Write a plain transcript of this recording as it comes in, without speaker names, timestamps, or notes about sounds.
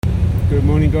Good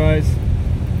morning, guys.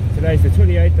 Today's the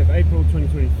 28th of April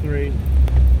 2023.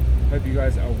 Hope you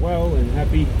guys are well and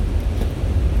happy.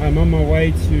 I'm on my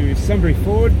way to Sunbury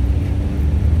Ford.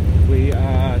 We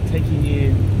are taking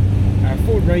in our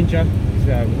Ford Ranger. It's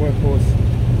our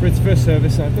workhorse for its first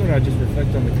service. So I thought I'd just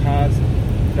reflect on the cars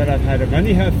that I've had. I've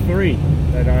only had 3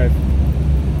 that I've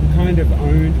kind of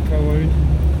co-owned.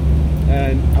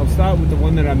 And I'll start with the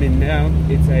one that I'm in now.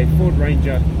 It's a Ford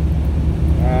Ranger.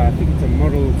 I think it's a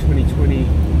model 2020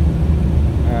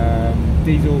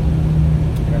 diesel.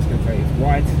 I was going to say it's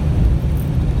white,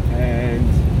 and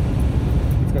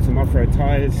it's got some off-road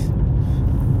tyres.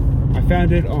 I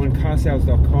found it on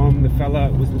carsales.com. The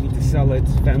fella was looking to sell it.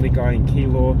 Family guy in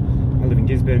Keilor. I live in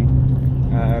Gisborne.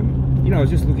 I was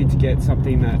just looking to get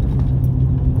something that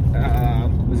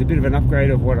was a bit of an upgrade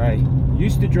of what I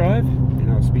used to drive,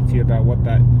 and I'll speak to you about what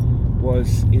that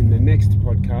was in the next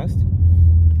podcast.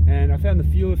 And I found the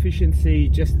fuel efficiency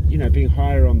just, being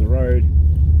higher on the road.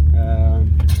 I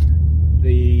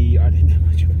didn't know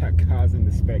much about cars and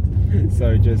the specs,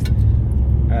 so just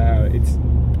it's a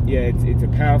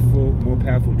more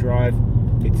powerful drive.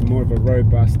 It's more of a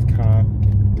robust car.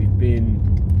 We've been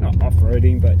not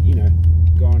off-roading, but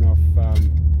gone off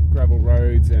gravel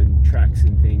roads and tracks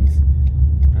and things,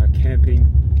 camping,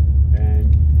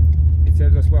 and it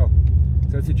serves us well.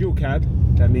 So it's a dual cab.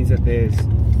 That means that there's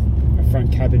a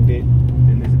front cabin bit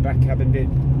and there's a back cabin bit.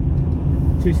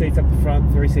 2 seats up the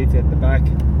front, 3 seats at the back.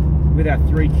 With our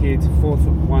 3 kids, 4th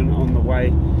one on the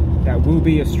way. That will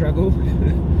be a struggle.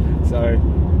 So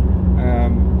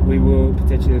we will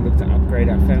potentially look to upgrade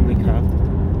our family car.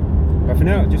 But for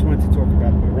now, I just wanted to talk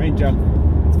about my Ranger.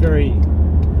 It's very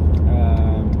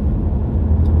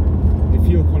the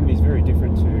fuel economy is very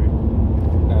different to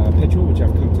petrol, which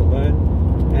I've come to learn.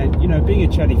 And being a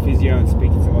chatty physio and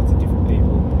speaking to lots of different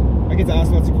people, I get to ask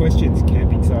lots of questions: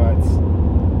 camping sites,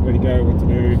 where to go, what to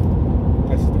do,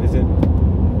 places to visit,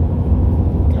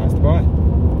 cars to buy.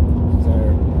 So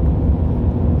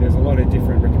there's a lot of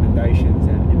different recommendations,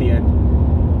 and in the end,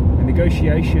 the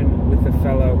negotiation with the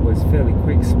fella was fairly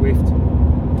quick, swift.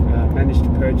 Managed to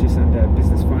purchase under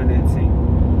business financing,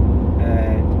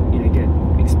 and get a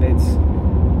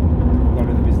lot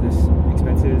of the business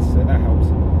expenses, so that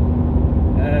helps.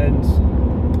 And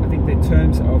I think the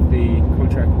terms of the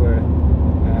contract were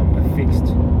a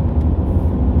fixed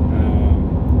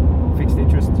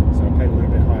interest, so I paid a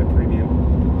little bit higher premium.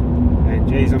 And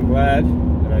geez, I'm glad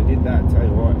that I did that, tell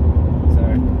you what. So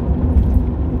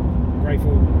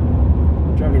grateful,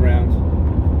 driving around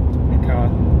in a car.